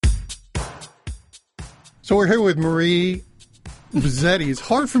So we're here with Marie Buzzetti. It's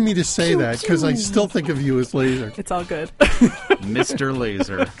hard for me to say that because I still think of you as Laser. It's all good. Mr.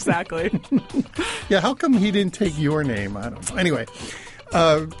 Laser. Exactly. Yeah, how come he didn't take your name? I don't know. Anyway,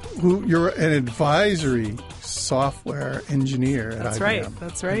 you're an advisory software engineer at That's IBM. right.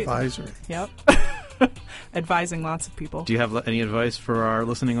 That's right. Advisory. Yep. Advising lots of people. Do you have any advice for our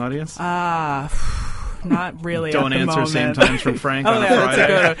listening audience? Not really. Don't at the answer moment. same times from Frank on a That's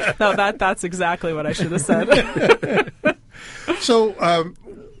Friday. a good. No, that's exactly what I should have said. So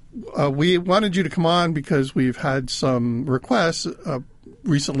we wanted you to come on because we've had some requests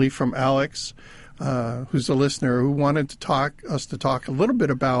recently from Alex, who's a listener, who wanted to talk a little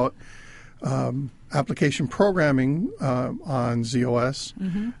bit about application programming on ZOS,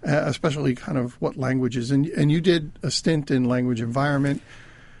 especially kind of what languages. And you did a stint in language environment.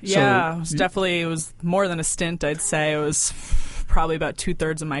 Yeah, it was more than a stint, I'd say. It was probably about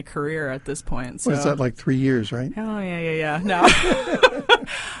 2/3 of my career at this point. So. What is that, like 3 years, right? Oh, yeah. No.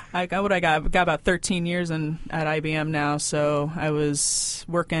 I got about 13 years at IBM now, so I was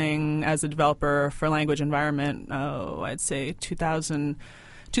working as a developer for language environment, I'd say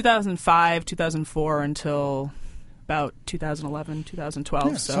 2005, 2004 until about 2011,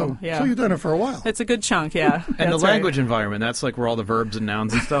 2012. Yeah, so you've done it for a while. It's a good chunk, yeah. And the language environment, that's like where all the verbs and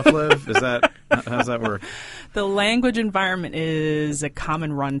nouns and stuff live? How does that work? The language environment is a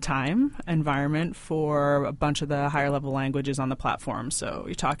common runtime environment for a bunch of the higher level languages on the platform. So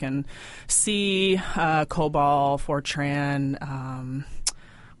you're talking C, COBOL, Fortran,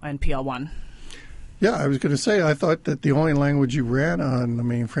 and PL1. Yeah, I was going to say, I thought that the only language you ran on the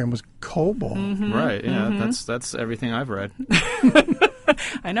mainframe was COBOL. Mm-hmm. Right, yeah, that's everything I've read.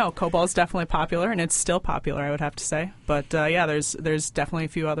 I know, COBOL is definitely popular, and it's still popular, I would have to say. But, there's definitely a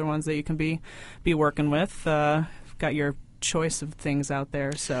few other ones that you can be working with. Got your choice of things out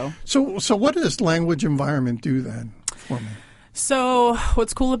there, so. So what does language environment do then for me? So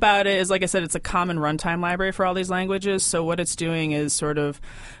what's cool about it is, like I said, it's a common runtime library for all these languages. So what it's doing is sort of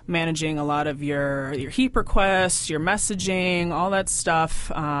managing a lot of your heap requests, your messaging, all that stuff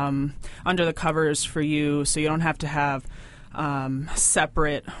under the covers for you, so you don't have to have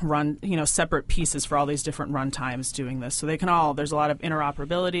separate pieces for all these different runtimes doing this. So there's a lot of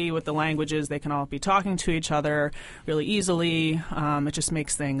interoperability with the languages. They can all be talking to each other really easily. It just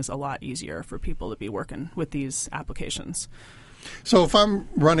makes things a lot easier for people to be working with these applications. So if I'm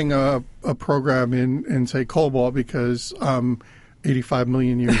running a program in say, COBOL, because I'm 85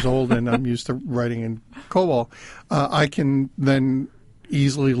 million years old and I'm used to writing in COBOL, I can then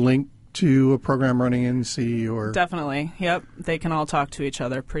easily link to a program running in C or... Definitely, yep. They can all talk to each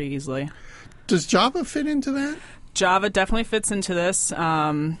other pretty easily. Does Java fit into that? Java definitely fits into this.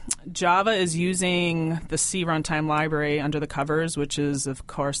 Java is using the C runtime library under the covers, which is, of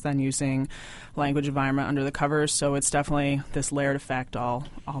course, then using language environment under the covers. So it's definitely this layered effect all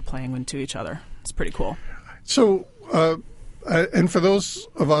playing into each other. It's pretty cool. So, and for those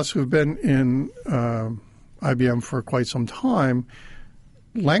of us who've been in IBM for quite some time,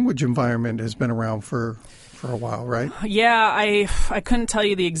 language environment has been around for a while, right? Yeah, I couldn't tell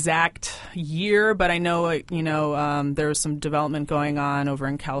you the exact year, but I know there was some development going on over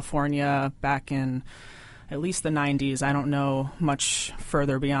in California back in at least the 90s. I don't know much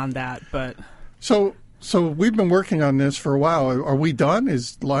further beyond that, but so we've been working on this for a while. Are we done?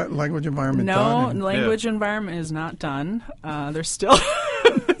 Is language environment done? No, language environment is not done. There's still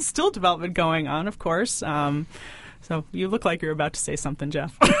still development going on, of course. So you look like you're about to say something,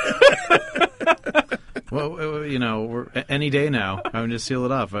 Jeff. Well, we're any day now. I'm going to seal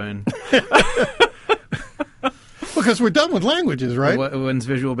it up. I mean, because we're done with languages, right? When's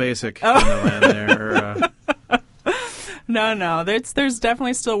Visual Basic in the land there? No. There's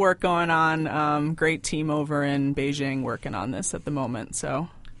definitely still work going on. Great team over in Beijing working on this at the moment. So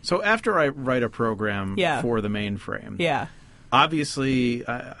after I write a program for the mainframe, obviously,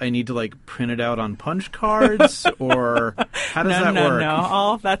 I need to print it out on punch cards, or how does that work?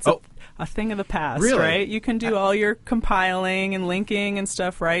 No. That's a thing of the past, really? Right? You can do all your compiling and linking and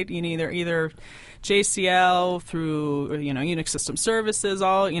stuff, right? You need either JCL through Unix System Services.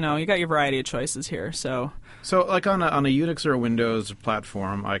 You got your variety of choices here. So like on a Unix or a Windows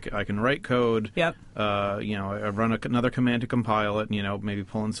platform, I can write code. Yep. I run another command to compile it. Maybe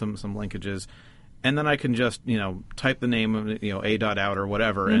pull in some linkages. And then I can just, type the name of, a.out or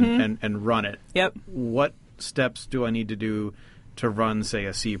whatever and run it. Yep. What steps do I need to do to run, say,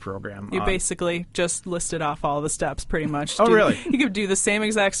 a C program? You basically just listed off all the steps pretty much. Really? You could do the same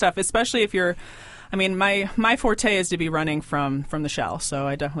exact stuff, especially if you're... I mean, my forte is to be running from the shell, so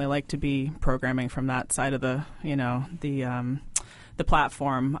I definitely like to be programming from that side of the the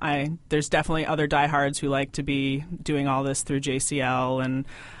platform. There's definitely other diehards who like to be doing all this through JCL and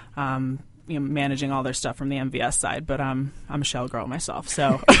managing all their stuff from the MVS side, but I'm a shell girl myself,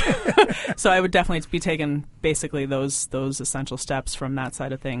 so so I would definitely be taking basically those essential steps from that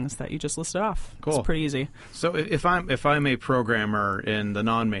side of things that you just listed off. Cool. It's pretty easy. So if I'm a programmer in the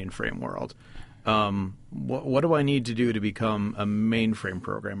non-mainframe world, what do I need to do to become a mainframe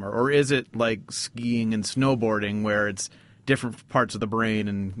programmer? Or is it like skiing and snowboarding where it's different parts of the brain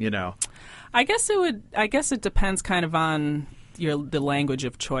and, I guess it depends kind of on the language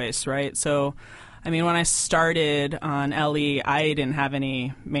of choice, right? So, I mean, when I started on LE, I didn't have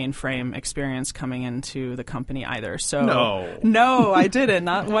any mainframe experience coming into the company either. So no, I didn't,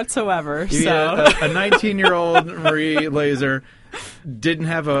 not whatsoever. A 19-year-old Marie Laser didn't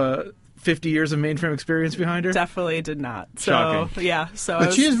have a 50 years of mainframe experience behind her? Definitely did not. So, shocking. Yeah. So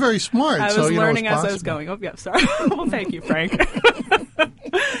but she is very smart. I was learning as I was going. Oh, yeah, sorry. Well, thank you, Frank.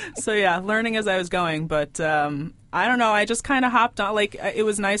 So, yeah, learning as I was going. But I don't know. I just kind of hopped on. Like, it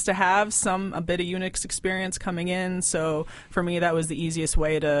was nice to have a bit of Unix experience coming in. So, for me, that was the easiest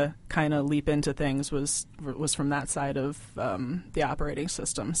way to kind of leap into things was from that side of the operating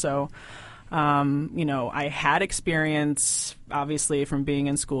system. So, I had experience, obviously, from being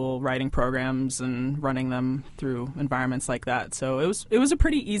in school, writing programs and running them through environments like that. So it was a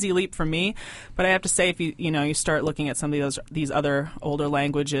pretty easy leap for me. But I have to say, if you start looking at some of these other older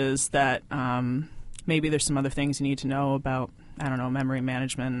languages, that maybe there's some other things you need to know about, I don't know, memory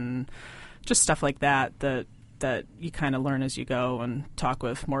management and just stuff like that you kind of learn as you go and talk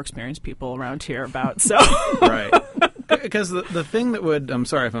with more experienced people around here about. So right. Because the thing that would, I'm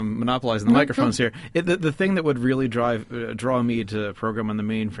sorry if I'm monopolizing the microphones here, the thing that would really draw me to program on the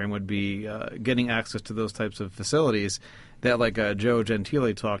mainframe would be getting access to those types of facilities that, like Joe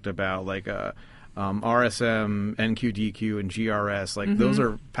Gentile talked about, like RSM, NQDQ, and GRS. Like those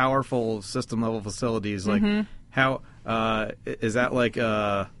are powerful system level facilities. Like how is that like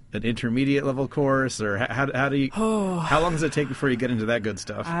an intermediate level course, or how do you? How long does it take before you get into that good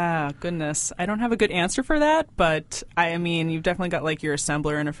stuff? Goodness, I don't have a good answer for that, but I mean, you've definitely got like your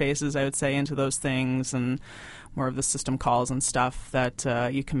assembler interfaces, I would say, into those things, and more of the system calls and stuff that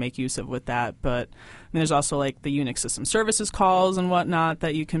you can make use of with that. But I mean, there's also like the Unix system services calls and whatnot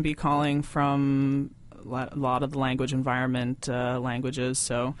that you can be calling from a lot of the language environment languages.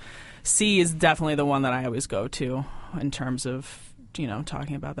 So C is definitely the one that I always go to in terms of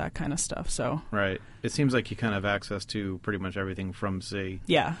talking about that kind of stuff. So right, it seems like you kind of have access to pretty much everything from C.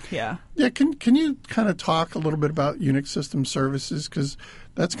 Yeah. Can you kind of talk a little bit about Unix system services, because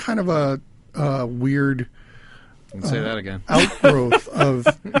that's kind of a weird. You can say that again. Outgrowth of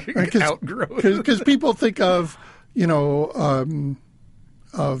outgrowth, because people think of of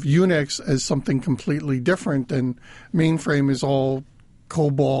Unix as something completely different, and mainframe is all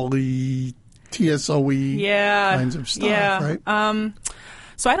COBOL-y, TSOE kinds of stuff, right?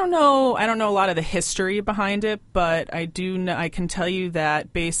 So I don't know a lot of the history behind it, but I do know, I can tell you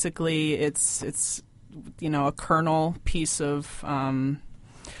that basically it's a kernel piece of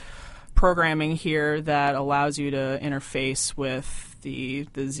programming here that allows you to interface with the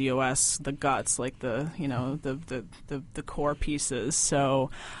ZOS, the guts, like the core pieces. So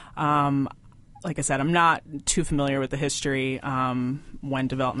like I said, I'm not too familiar with the history when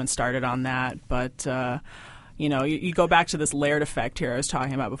development started on that, but you go back to this layered effect here I was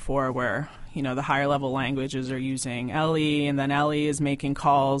talking about before, where the higher level languages are using LE, and then LE is making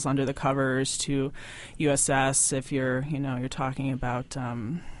calls under the covers to USS. If you're talking about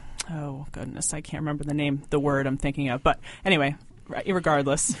oh goodness, I can't remember the word I'm thinking of, but anyway,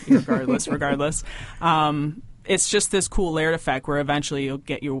 regardless. It's just this cool layered effect where eventually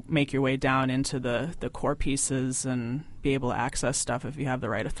you'll make your way down into the core pieces and be able to access stuff if you have the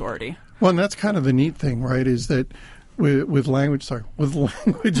right authority. Well, and that's kind of the neat thing, right? Is that with language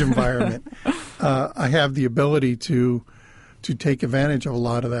environment, I have the ability to take advantage of a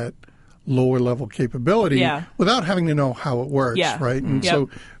lot of that lower level capability without having to know how it works, right? And so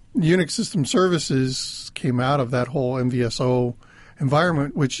Unix System Services came out of that whole MVSO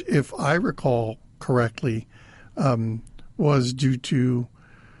environment, which, if I recall correctly, was due to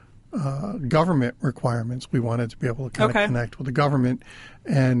government requirements. We wanted to be able to kind of connect with the government,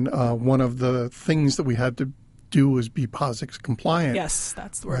 and one of the things that we had to do was be POSIX compliant. Yes,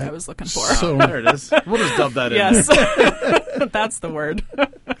 that's the word I was looking for. So there it is. We'll just dub that in. Yes, that's the word.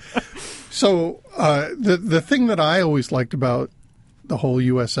 So the thing that I always liked about the whole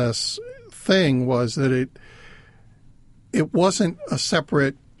USS thing was that it wasn't a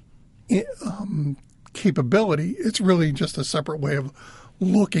separate capability. It's really just a separate way of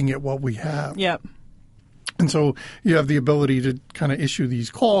looking at what we have. Yep. And so you have the ability to kind of issue these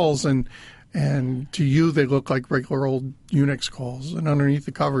calls, and to you they look like regular old Unix calls. And underneath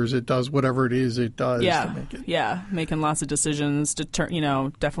the covers, it does whatever it is it does to make it. Yeah, making lots of decisions,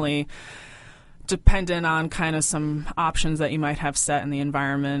 definitely dependent on kind of some options that you might have set in the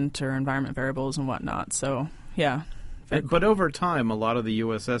environment or environment variables and whatnot. So, yeah. But over time, a lot of the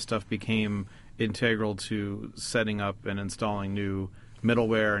USS stuff became integral to setting up and installing new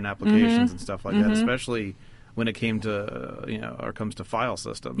middleware and applications and stuff like that, especially when it came to or comes to file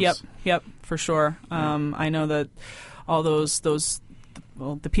systems. Yep, for sure. I know that all those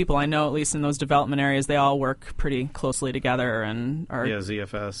the people I know, at least in those development areas, they all work pretty closely together and are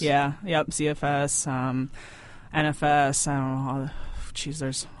ZFS. ZFS, NFS. I don't know. Geez,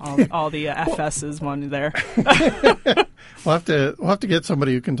 there's all the FS's one there. We'll have to get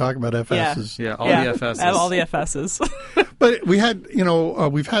somebody who can talk about FS's. Yeah, all the FS's. All the FS's. But we had,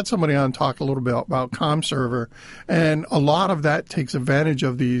 we've had somebody on talk a little bit about ComServer, and a lot of that takes advantage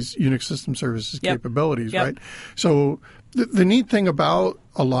of these Unix System Services capabilities, right? So the neat thing about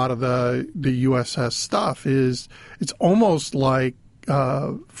a lot of the USS stuff is it's almost like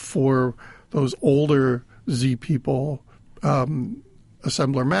for those older Z people,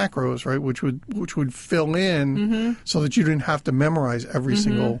 assembler macros, right, which would fill in so that you didn't have to memorize every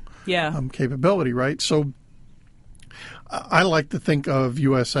single capability, right? So I like to think of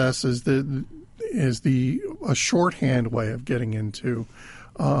USS as a shorthand way of getting into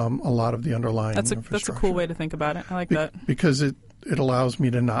a lot of the underlying infrastructure. That's a cool way to think about it. I like that. Because it allows me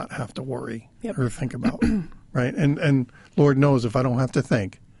to not have to worry or think about, right? And Lord knows if I don't have to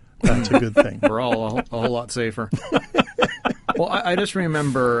think, that's a good thing. We're all a whole lot safer. Well, I just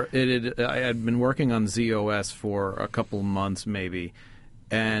remember I had been working on ZOS for a couple months maybe,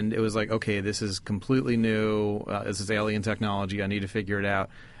 and it was like, okay, this is completely new. This is alien technology. I need to figure it out.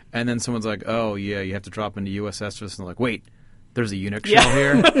 And then someone's like, oh, yeah, you have to drop into USS. And I'm like, wait, there's a Unix shell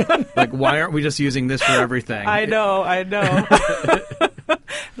here? Like, why aren't we just using this for everything? I know.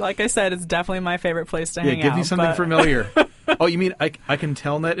 Like I said, it's definitely my favorite place to hang out. Yeah, give me something familiar. Oh, you mean I can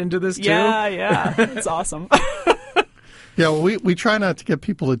telnet into this too? Yeah. It's awesome. Yeah, well, we try not to get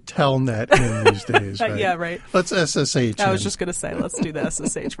people to telnet in these days, right? Yeah, right. Let's SSH. I was just going to say, let's do the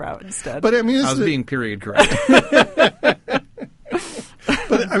SSH route instead. But I mean, I was being period correct. But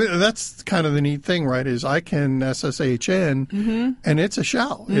I mean, that's kind of the neat thing, right? Is I can SSH in, and it's a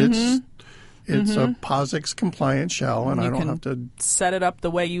shell. It's a POSIX compliant shell, and I don't have to set it up the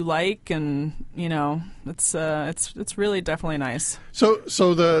way you like, and it's really definitely nice. So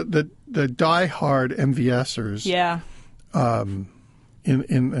the diehard MVSers,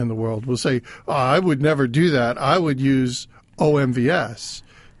 in the world will say, oh, I would never do that. I would use OMVS.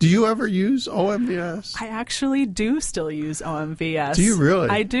 Do you ever use OMVS? I actually do still use OMVS. Do you really?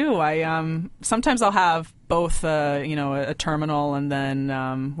 I do. Sometimes I'll have both, a terminal and then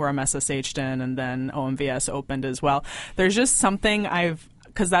where I'm SSH'd in, and then OMVS opened as well. There's just something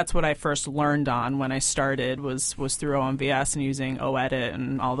because that's what I first learned on when I started was through OMVS and using OEdit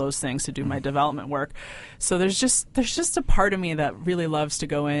and all those things to do my development work. So there's just a part of me that really loves to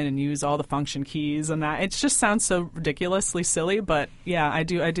go in and use all the function keys, and that it just sounds so ridiculously silly, but yeah, I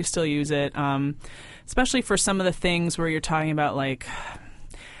do still use it, especially for some of the things where you're talking about like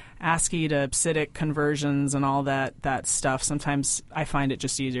ASCII to PSYDIC conversions and all that stuff. Sometimes I find it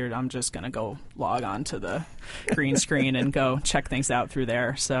just easier. I'm just going to go log on to the green screen and go check things out through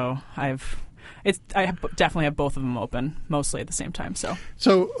there. So I definitely have both of them open mostly at the same time. So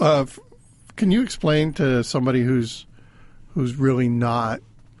can you explain to somebody who's really not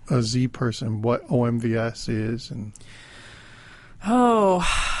a Z person what OMVS is? And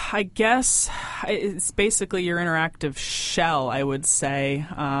I guess it's basically your interactive shell, I would say.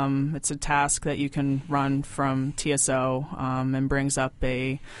 It's a task that you can run from TSO and brings up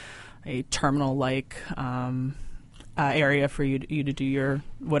a terminal-like area for you to do your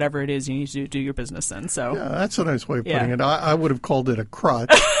whatever it is you need to do your business in. So yeah, that's a nice way of putting it. I would have called it a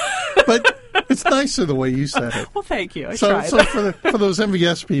crutch, but it's nicer the way you said it. Well, thank you. I tried. So for those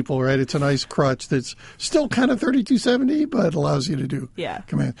MVS people, right, it's a nice crutch that's still kind of 3270, but allows you to do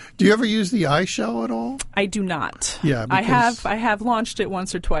commands. Do you ever use the iShell at all? I do not. Yeah, I have launched it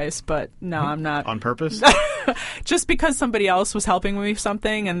once or twice, but no, I'm not. On purpose? Just because somebody else was helping me with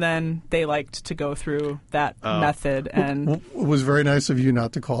something, and then they liked to go through that method. And it was very nice of you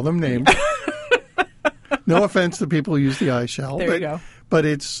not to call them names. No offense to people who use the iShell. There you go. But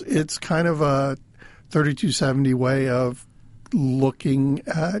it's kind of a 3270 way of looking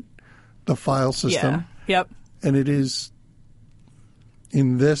at the file system. Yeah. Yep. And it is,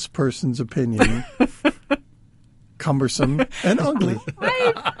 in this person's opinion, cumbersome and ugly.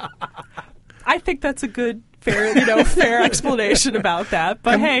 I think that's a good fair explanation about that.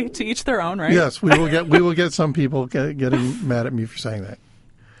 But hey, to each their own, right? Yes, we will get some people getting mad at me for saying that.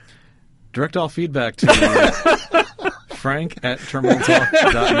 Direct all feedback to Frank at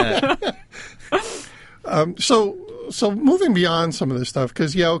terminaltalk.net. So moving beyond some of this stuff,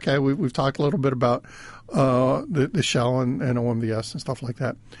 because we've talked a little bit about the shell and OMVS and stuff like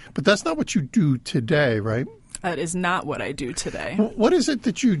that, but that's not what you do today, right? That is not what I do today. What is it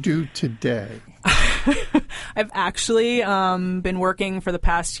that you do today? I've actually been working for the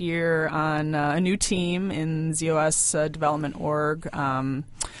past year on a new team in ZOS development org. I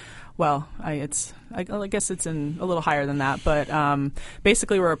guess it's in a little higher than that, but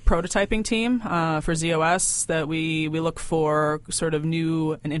basically we're a prototyping team for ZOS that we look for sort of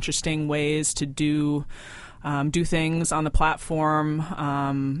new and interesting ways to do things on the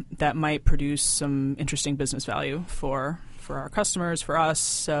platform that might produce some interesting business value for our customers, for us.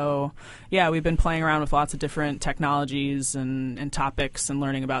 So yeah, we've been playing around with lots of different technologies and topics and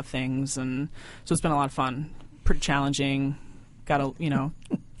learning about things, and so it's been a lot of fun. Pretty challenging. Got to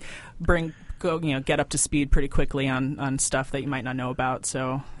get up to speed pretty quickly on stuff that you might not know about.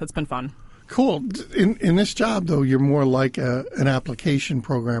 So that's been fun. Cool. In this job, though, you're more like an application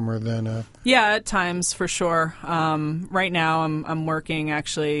programmer than a... Yeah, at times, for sure. Right now, I'm working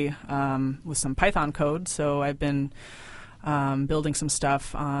actually with some Python code. So I've been building some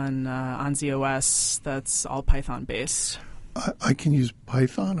stuff on ZOS that's all Python based. I can use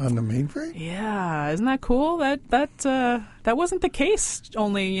Python on the mainframe? Yeah, isn't that cool? That wasn't the case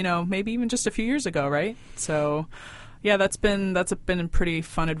only, maybe even just a few years ago, right? So, yeah, that's been a pretty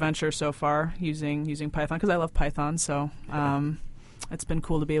fun adventure so far using Python, because I love Python. So, it's been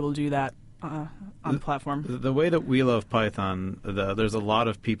cool to be able to do that on the platform. The way that we love Python, there's a lot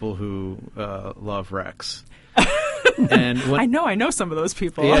of people who love Rex. And I know some of those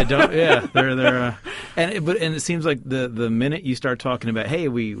people. Yeah, they're and it seems like the minute you start talking about, hey,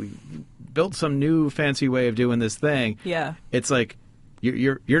 we built some new fancy way of doing this thing. Yeah, it's like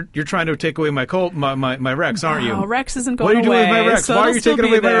you're trying to take away my Rex, aren't you? Oh, Rex isn't going away. What are you doing with my Rex? So why are you taking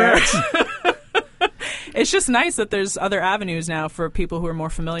away my Rex? It's just nice that there's other avenues now for people who are more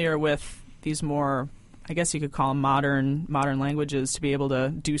familiar with these more, I guess you could call them modern languages, to be able to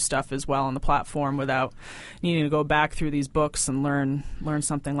do stuff as well on the platform without needing to go back through these books and learn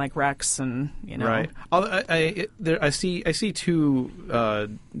something like Rex and Right. I see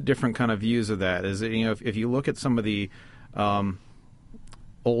two different kind of views of that. Is if you look at some of the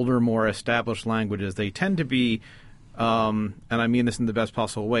older, more established languages, they tend to be, and I mean this in the best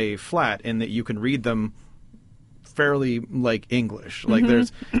possible way, flat in that you can read them fairly like English. Like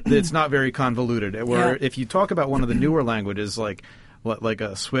it's not very convoluted. Where if you talk about one of the newer languages like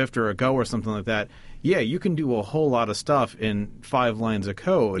a Swift or a Go or something like that, yeah, you can do a whole lot of stuff in 5 lines of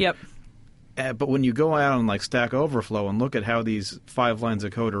code. Yep. But when you go out on like Stack Overflow and look at how these 5 lines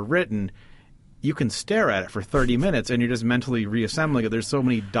of code are written, you can stare at it for 30 minutes and you're just mentally reassembling it. There's so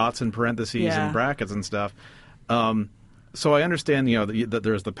many dots and parentheses and brackets and stuff. So I understand, that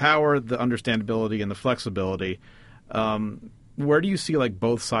there's the power, the understandability, and the flexibility. Where do you see like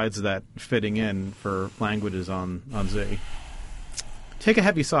both sides of that fitting in for languages on Z? Take a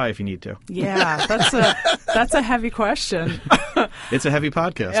heavy sigh if you need to. Yeah, that's a heavy question. It's a heavy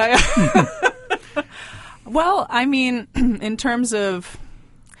podcast. Well, I mean, in terms of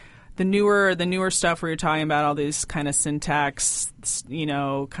the newer stuff where you're talking about all these kind of syntax,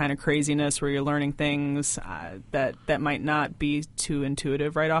 kind of craziness where you're learning things that might not be too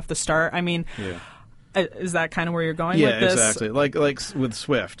intuitive right off the start. I mean. Yeah. Is that kind of where you're going with this? Yeah, exactly. Like with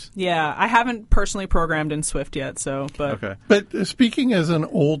Swift. Yeah, I haven't personally programmed in Swift yet, Okay. But speaking as an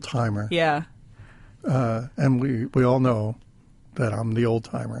old timer. Yeah. And we all know that I'm the old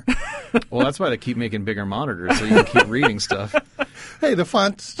timer. Well, that's why they keep making bigger monitors so you can keep reading stuff. Hey, the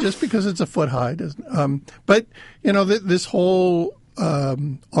font's just because it's a foot high doesn't. But this whole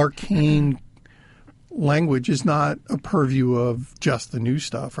arcane language is not a purview of just the new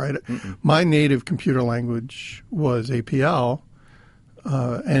stuff, right? Mm-mm. My native computer language was APL,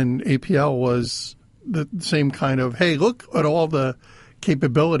 and APL was the same kind of, hey, look at all the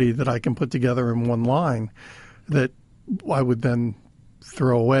capability that I can put together in one line that I would then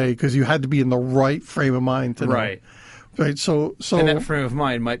throw away because you had to be in the right frame of mind to know. Right. So and that frame of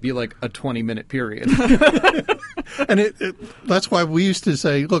mind might be like a 20-minute period. And that's why we used to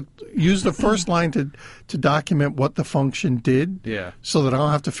say, look, use the first line to document what the function did, so that I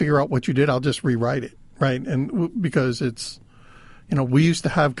don't have to figure out what you did. I'll just rewrite it, right? And because it's, we used to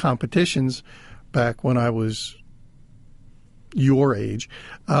have competitions back when I was your age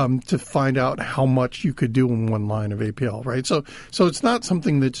to find out how much you could do in one line of APL, right? So it's not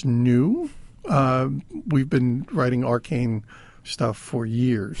something that's new. we've been writing arcane stuff for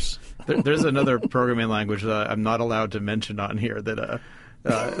years. There's another programming language that I'm not allowed to mention on here that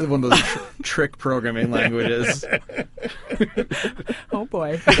one of those trick programming languages. Oh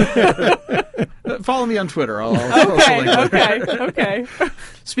boy. Follow me on Twitter. I'll post a link there. Okay.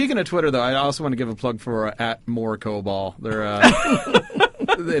 Speaking of Twitter, though, I also want to give a plug for @MoreCobol. They're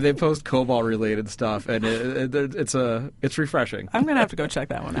they post COBOL related stuff, and it's refreshing. I'm gonna have to go check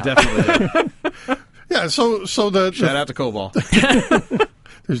that one out. Definitely. Yeah. So Shout out to COBOL.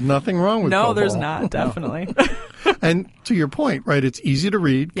 there's nothing wrong with No, COBOL. there's not. Definitely. And to your point, right? It's easy to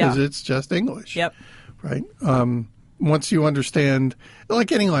read because it's just English. Yep. Right. Once you understand,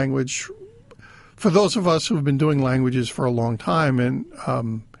 like any language, for those of us who've been doing languages for a long time, and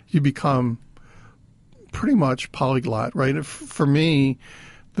you become pretty much polyglot, right? For me,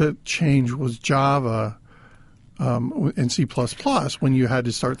 the change was Java and C++ when you had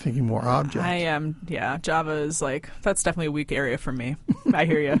to start thinking more object. Java is that's definitely a weak area for me. I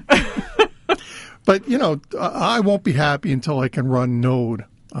hear you. But, I won't be happy until I can run Node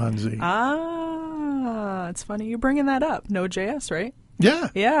on Z. It's funny you bringing that up. Node.js, right? Yeah.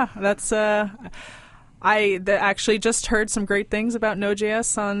 Yeah, that's... I actually just heard some great things about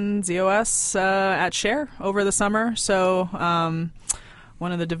Node.js on ZOS at Share over the summer. So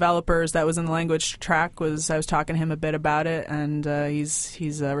one of the developers that was in the language track I was talking to him a bit about it, and he's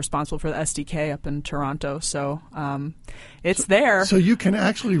responsible for the SDK up in Toronto. So it's there. So you can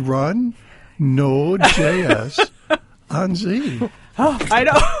actually run Node.js on Z. Oh, I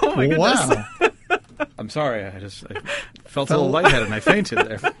know. Oh my goodness. Wow. I'm sorry. I felt a little lightheaded and I fainted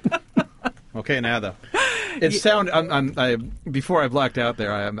there. Okay, now though, it sounded. Before I blacked out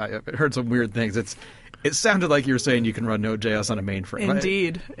there, I heard some weird things. It sounded like you were saying you can run Node.js on a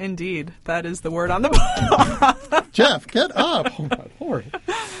mainframe. Indeed, that is the word on the block. Jeff, get up! Oh my Lord.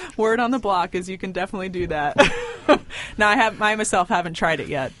 Word on the block is you can definitely do that. Now I myself haven't tried it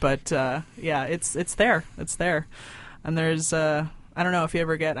yet, but it's there. It's there, and there's. I don't know if you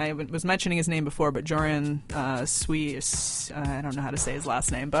ever get. I was mentioning his name before, but Jorian Sui. I don't know how to say his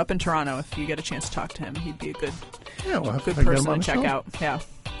last name, but up in Toronto, if you get a chance to talk to him, he'd be a good person to check out. Yeah,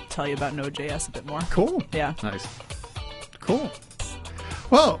 tell you about Node.js a bit more. Cool. Yeah. Nice. Cool.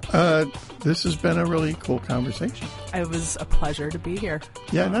 Well, this has been a really cool conversation. It was a pleasure to be here.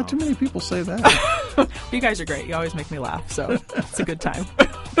 Yeah, not too many people say that. You guys are great. You always make me laugh, so it's a good time.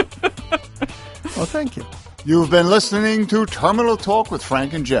 Well, thank you. You've been listening to Terminal Talk with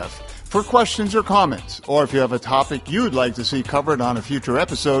Frank and Jeff. For questions or comments, or if you have a topic you'd like to see covered on a future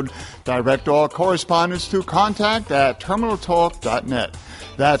episode, direct all correspondence to contact@terminaltalk.net.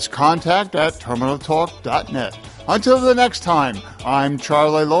 That's contact@terminaltalk.net. Until the next time, I'm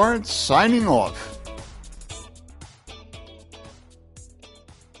Charlie Lawrence, signing off.